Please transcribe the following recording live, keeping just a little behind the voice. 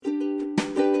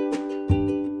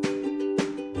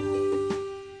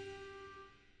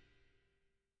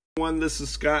This is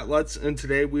Scott Lutz, and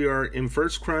today we are in 1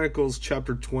 Chronicles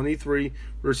chapter 23,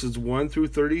 verses 1 through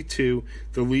 32,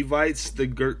 the Levites,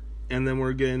 and then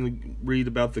we're going to read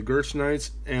about the Gershonites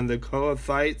and the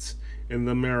Kohathites and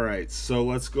the Merarites. So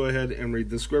let's go ahead and read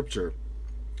the scripture.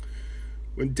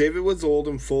 When David was old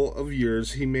and full of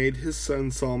years, he made his son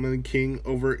Solomon king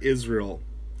over Israel.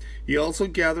 He also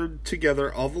gathered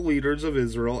together all the leaders of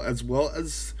Israel, as well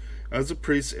as the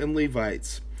priests and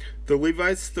Levites. The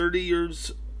Levites 30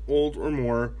 years old or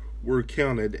more were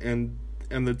counted, and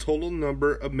the total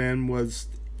number of men was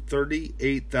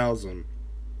 38,000.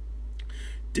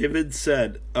 David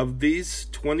said, "Of these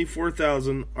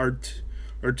 24,000 are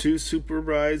to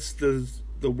supervise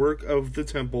the work of the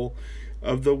temple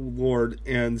of the Lord,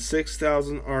 and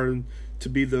 6,000 are to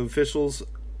be the officials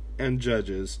and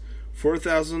judges.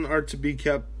 4,000 are to be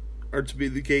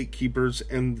the gatekeepers,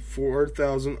 and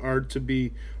 4,000 are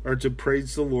to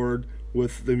praise the Lord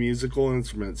with the musical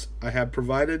instruments. I have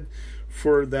provided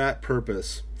for that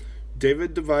purpose."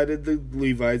 David divided the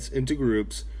Levites into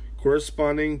groups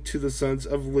corresponding to the sons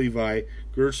of Levi: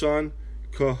 Gershon,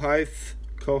 Kohath,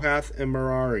 and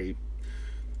Merari.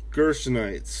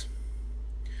 Gershonites.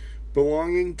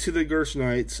 Belonging to the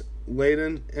Gershonites,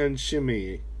 Ladan and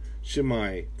Shimei,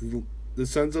 the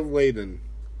sons of Ladan: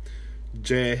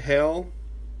 Jehiel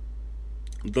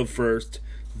the first,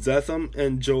 Zetham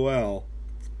and Joel,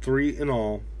 3 in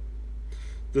all.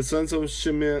 The sons of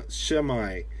Shimei,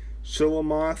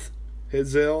 Shilomoth,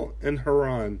 Hazael, and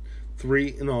Haran, 3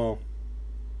 in all.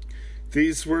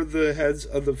 These were the heads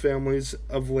of the families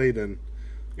of Ladan.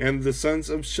 And the sons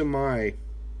of Shimei: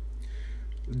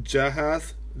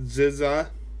 Jahath, Zizah,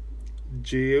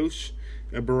 Jeush,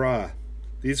 and Berah.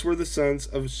 These were the sons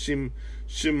of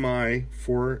Shimei,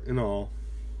 4 in all.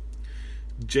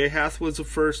 Jahath was the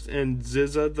first and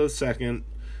Zizah the second,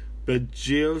 but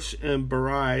Jeush and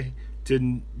Berah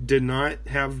did not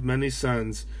have many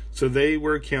sons, so they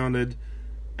were counted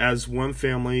as one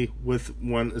family with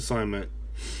one assignment.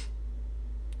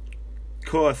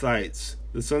 Kohathites.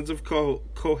 The sons of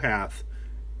Kohath: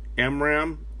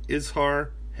 Amram, Izhar,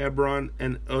 Hebron,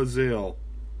 and Uzziel,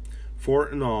 4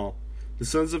 in all. The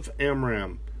sons of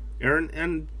Amram: Aaron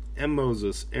and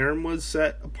Moses. Aaron was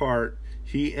set apart,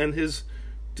 he and his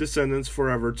descendants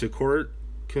forever, to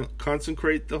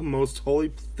consecrate the most holy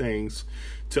things,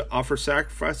 to offer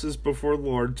sacrifices before the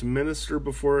Lord, to minister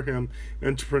before him,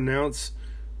 and to pronounce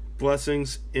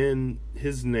blessings in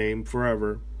his name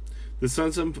forever. The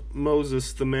sons of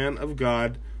Moses, the man of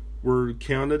God, were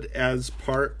counted as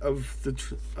part of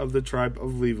the tribe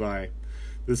of Levi.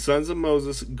 The sons of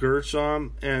Moses: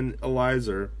 Gershom and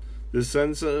Eliezer. The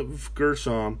sons of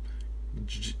Gershom: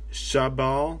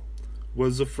 Shabal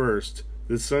was the first.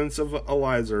 The sons of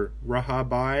Eliezer: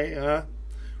 Rehabiah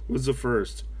was the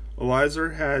first.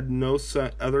 Eliezer had no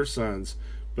other sons,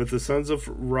 but the sons of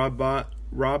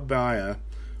Rehabiah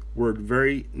were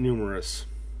very numerous.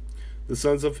 The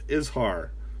sons of Izhar: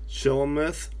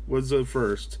 Shelomith was the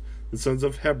first. The sons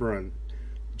of Hebron: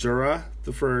 Jerah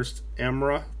the first,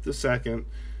 Amrah the second,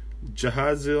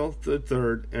 Jahaziel the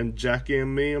third, and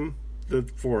Jachamiam the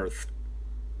fourth.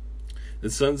 The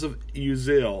sons of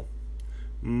Uzziel: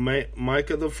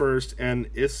 Micah the first, and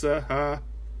Issachar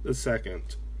the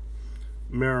second.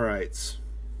 Merarites.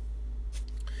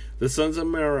 The sons of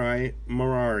Merari: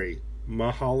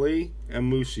 Mahali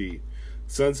and Mushi.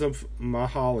 Sons of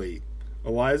Mahali: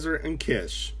 Eliezer and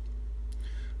Kish.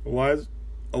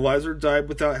 Eliezer died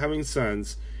without having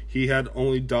sons. He had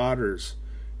only daughters.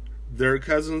 Their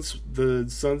cousins, the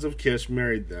sons of Kish,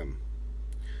 married them.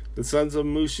 The sons of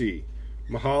Mushi: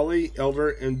 Mahali, Elder,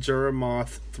 and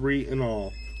Jeremoth, 3 in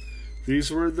all.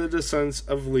 These were the descendants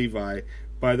of Levi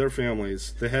by their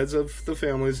families, the heads of the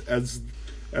families as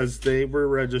they were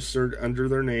registered under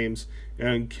their names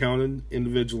and counted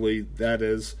individually, that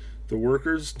is, the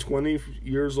workers 20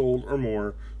 years old or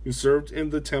more, who served in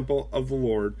the temple of the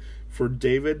Lord. For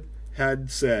David had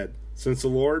said, "Since the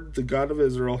Lord, the God of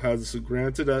Israel, has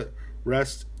granted a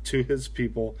rest to his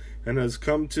people and has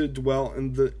come to dwell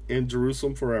in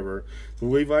Jerusalem forever, the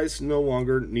Levites no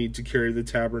longer need to carry the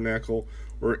tabernacle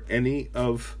or any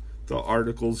of the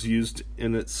articles used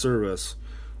in its service."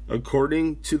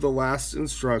 According to the last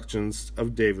instructions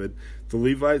of David, the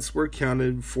Levites were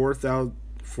counted 4,000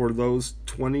 for those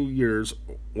 20 years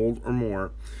old or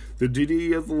more. The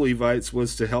duty of the Levites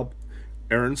was to help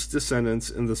Aaron's descendants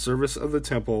in the service of the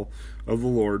temple of the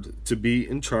Lord, to be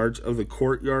in charge of the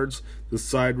courtyards, the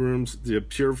side rooms, the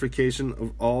purification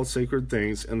of all sacred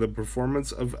things, and the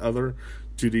performance of other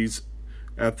duties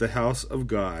at the house of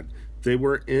God. They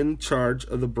were in charge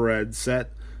of the bread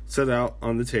set out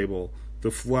on the table,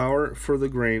 the flour for the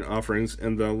grain offerings,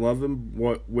 and the unleavened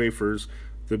wafers,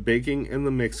 the baking and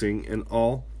the mixing, and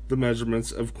all the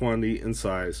measurements of quantity and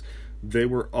size. They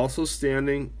were also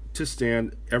stand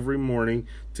every morning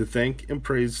to thank and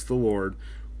praise the Lord.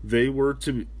 They were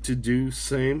to do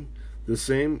the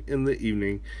same in the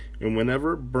evening, and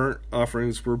whenever burnt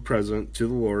offerings were present to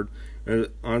the Lord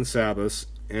on Sabbaths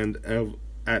and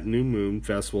at new moon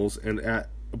festivals and at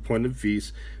appointed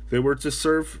feasts, they were to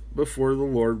serve before the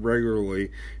Lord regularly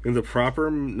in the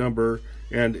proper number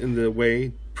and in the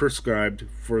way prescribed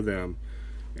for them.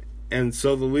 And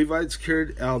so the Levites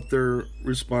carried out their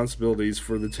responsibilities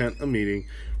for the tent of meeting,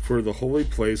 for the holy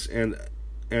place, and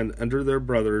under their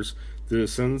brothers, the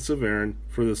descendants of Aaron,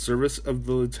 for the service of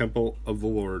the temple of the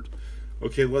Lord.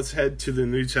 Okay, let's head to the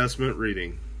New Testament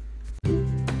reading.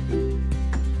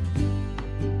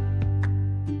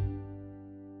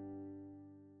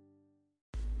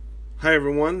 Hi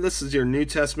everyone, this is your New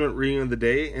Testament reading of the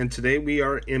day, and today we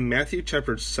are in Matthew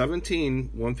chapter 17,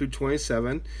 1 through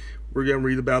 27. We're going to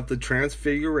read about the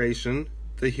transfiguration,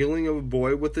 the healing of a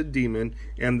boy with a demon,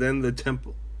 and then the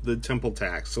temple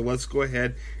tax. So let's go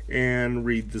ahead and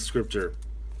read the scripture.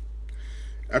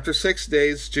 After 6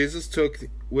 days, Jesus took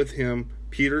with him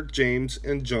Peter, James,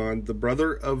 and John, the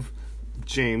brother of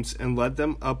James, and led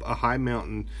them up a high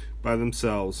mountain by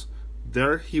themselves.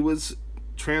 There he was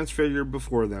transfigured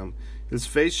before them. His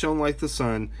face shone like the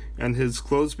sun, and his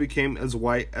clothes became as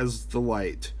white as the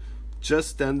light.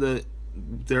 Just then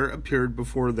there appeared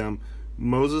before them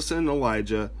Moses and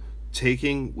Elijah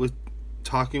talking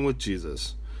with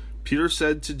Jesus. Peter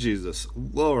said to Jesus,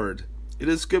 "Lord, it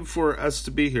is good for us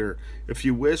to be here. If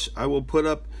you wish, I will put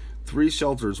up 3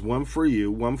 shelters, one for you,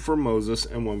 one for Moses,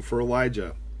 and one for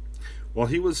Elijah." While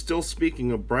he was still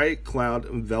speaking, a bright cloud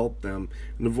enveloped them,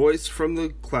 and a voice from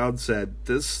the cloud said,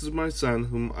 "This is my son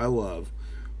whom I love.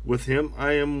 With him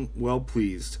I am well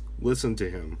pleased. Listen to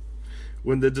him."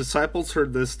 When the disciples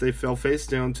heard this, they fell face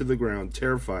down to the ground,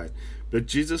 terrified. But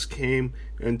Jesus came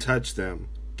and touched them.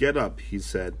 "Get up," he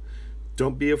said.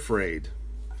 "Don't be afraid."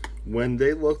 When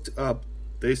they looked up,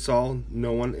 they saw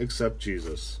no one except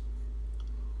Jesus.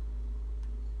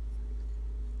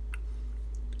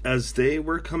 As they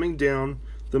were coming down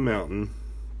the mountain,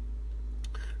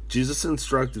 Jesus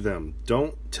instructed them,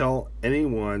 "Don't tell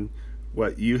anyone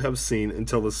what you have seen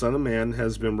until the Son of Man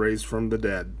has been raised from the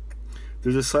dead."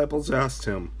 The disciples asked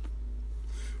him,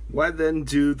 "Why then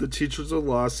do the teachers of the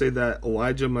law say that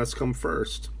Elijah must come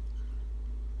first?"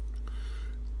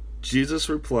 Jesus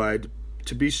replied,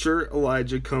 "To be sure,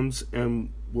 Elijah comes and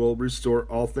will restore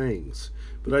all things.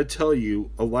 But I tell you,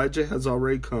 Elijah has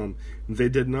already come, and they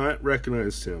did not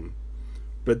recognize him,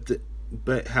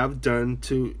 but have done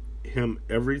to him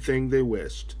everything they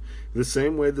wished. The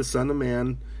same way the Son of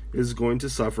Man is going to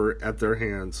suffer at their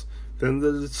hands." Then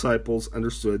the disciples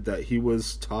understood that he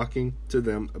was talking to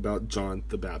them about John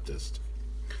the Baptist.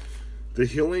 The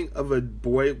healing of a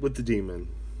boy with a demon.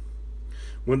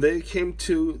 When they came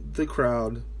to the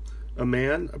crowd, a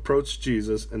man approached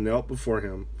Jesus and knelt before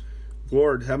him.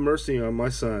 "Lord, have mercy on my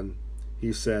son,"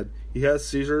 he said. "He has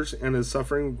seizures and is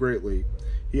suffering greatly.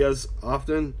 He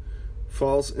often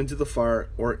falls into the fire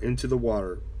or into the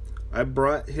water. I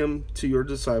brought him to your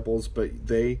disciples, but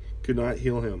they could not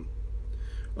heal him."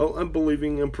 "O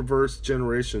unbelieving and perverse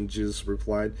generation," Jesus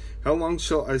replied, "how long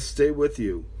shall I stay with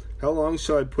you? How long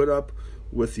shall I put up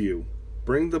with you?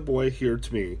 Bring the boy here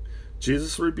to me."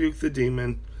 Jesus rebuked the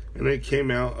demon, and it came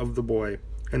out of the boy,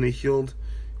 and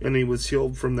he was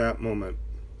healed from that moment.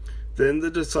 Then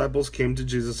the disciples came to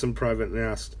Jesus in private and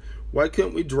asked, "Why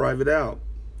couldn't we drive it out?"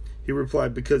 He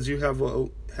replied, "Because you have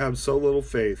so little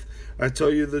faith. I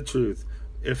tell you the truth.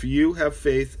 If you have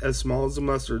faith as small as a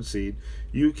mustard seed,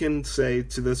 you can say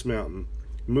to this mountain,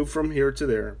 'Move from here to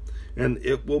there,' and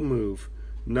it will move.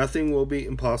 Nothing will be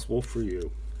impossible for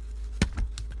you."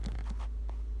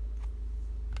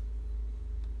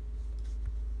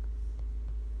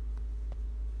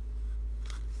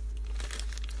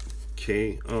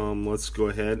 Okay, let's go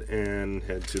ahead and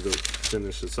head to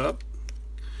finish this up.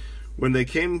 When they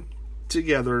came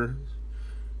together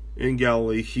in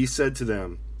Galilee, he said to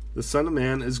them, "The Son of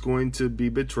Man is going to be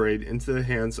betrayed into the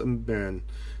hands of men.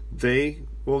 They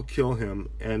will kill him,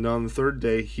 and on the 3rd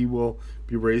day he will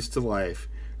be raised to life."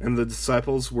 And the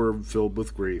disciples were filled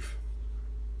with grief.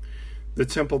 The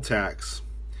temple tax.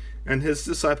 And his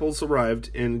disciples arrived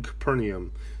in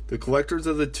Capernaum. The collectors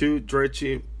of the 2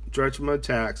 drachma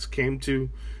tax came to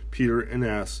Peter and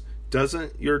asked,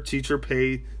 "Doesn't your teacher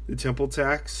pay the temple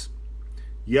tax?"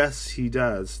 "Yes, he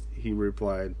does," he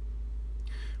replied.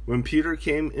 When Peter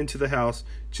came into the house,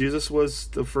 Jesus was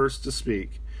the first to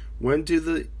speak. "When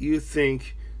do you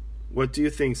think "What do you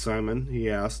think, Simon?" he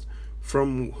asked.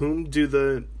 "From whom do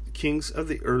the kings of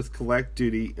the earth collect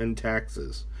duty and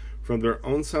taxes? From their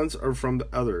own sons or from the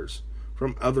others?"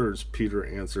 "From others," Peter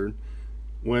answered.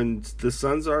 Then the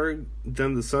sons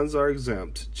are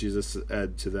exempt," Jesus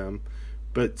said to them.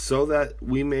 "But so that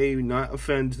we may not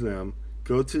offend them,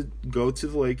 go to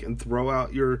the lake and throw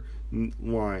out your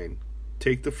line.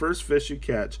 Take the first fish you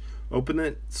catch, open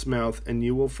its mouth, and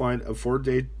you will find a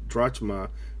 4-day drachma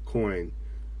coin.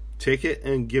 Take it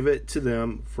and give it to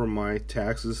them for my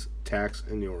tax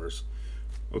and yours."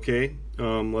 Okay,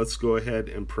 let's go ahead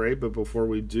and pray. But before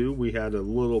we do, we had a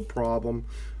little problem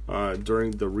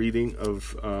during the reading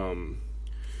of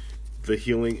the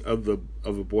healing of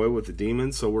a boy with a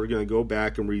demon. So we're going to go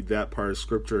back and read that part of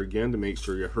scripture again to make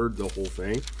sure you heard the whole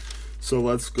thing. So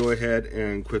let's go ahead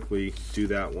and quickly do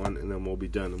that one, and then we'll be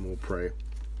done and we'll pray.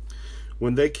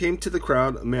 When they came to the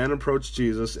crowd, a man approached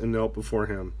Jesus and knelt before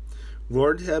him.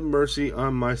 "Lord, have mercy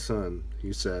on my son,"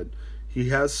 he said. "He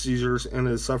has seizures and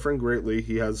is suffering greatly.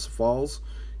 He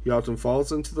often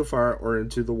falls into the fire or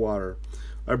into the water.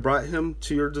 I brought him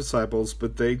to your disciples,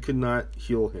 but they could not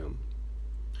heal him."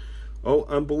 "O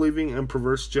unbelieving and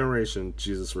perverse generation,"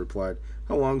 Jesus replied,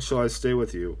 "how long shall I stay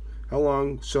with you? How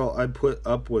long shall I put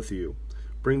up with you?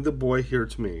 Bring the boy here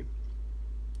to me."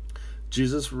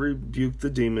 Jesus rebuked the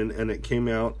demon, and it came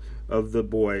out of the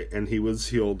boy, and he was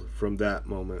healed from that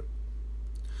moment.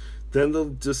 Then the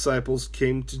disciples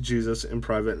came to Jesus in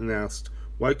private and asked,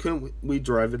 "Why couldn't we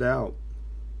drive it out?"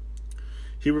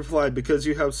 He replied, "Because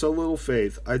you have so little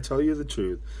faith. I tell you the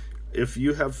truth. If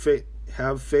you have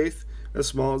faith as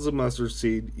small as a mustard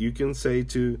seed, you can say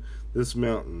to this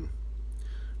mountain,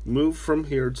 'Move from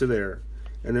here to there,'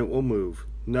 and it will move.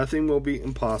 Nothing will be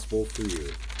impossible for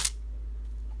you."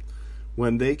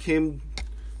 When they came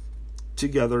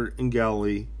together in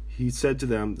Galilee, he said to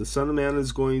them, "The Son of Man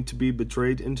is going to be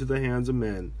betrayed into the hands of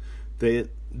men.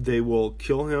 They will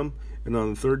kill him, and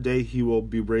on the third day he will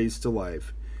be raised to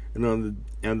life."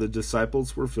 And the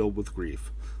disciples were filled with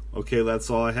grief. Okay, that's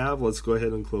all I have. Let's go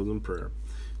ahead and close in prayer.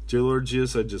 Dear Lord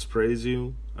Jesus, I just praise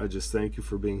you. I just thank you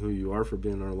for being who you are, for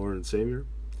being our Lord and Savior.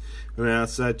 And I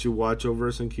ask that you watch over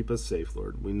us and keep us safe,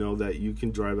 Lord. We know that you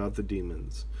can drive out the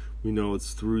demons. We know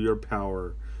it's through your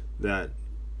power that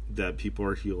people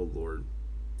are healed, Lord.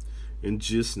 In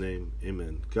Jesus' name,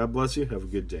 amen. God bless you. Have a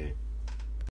good day.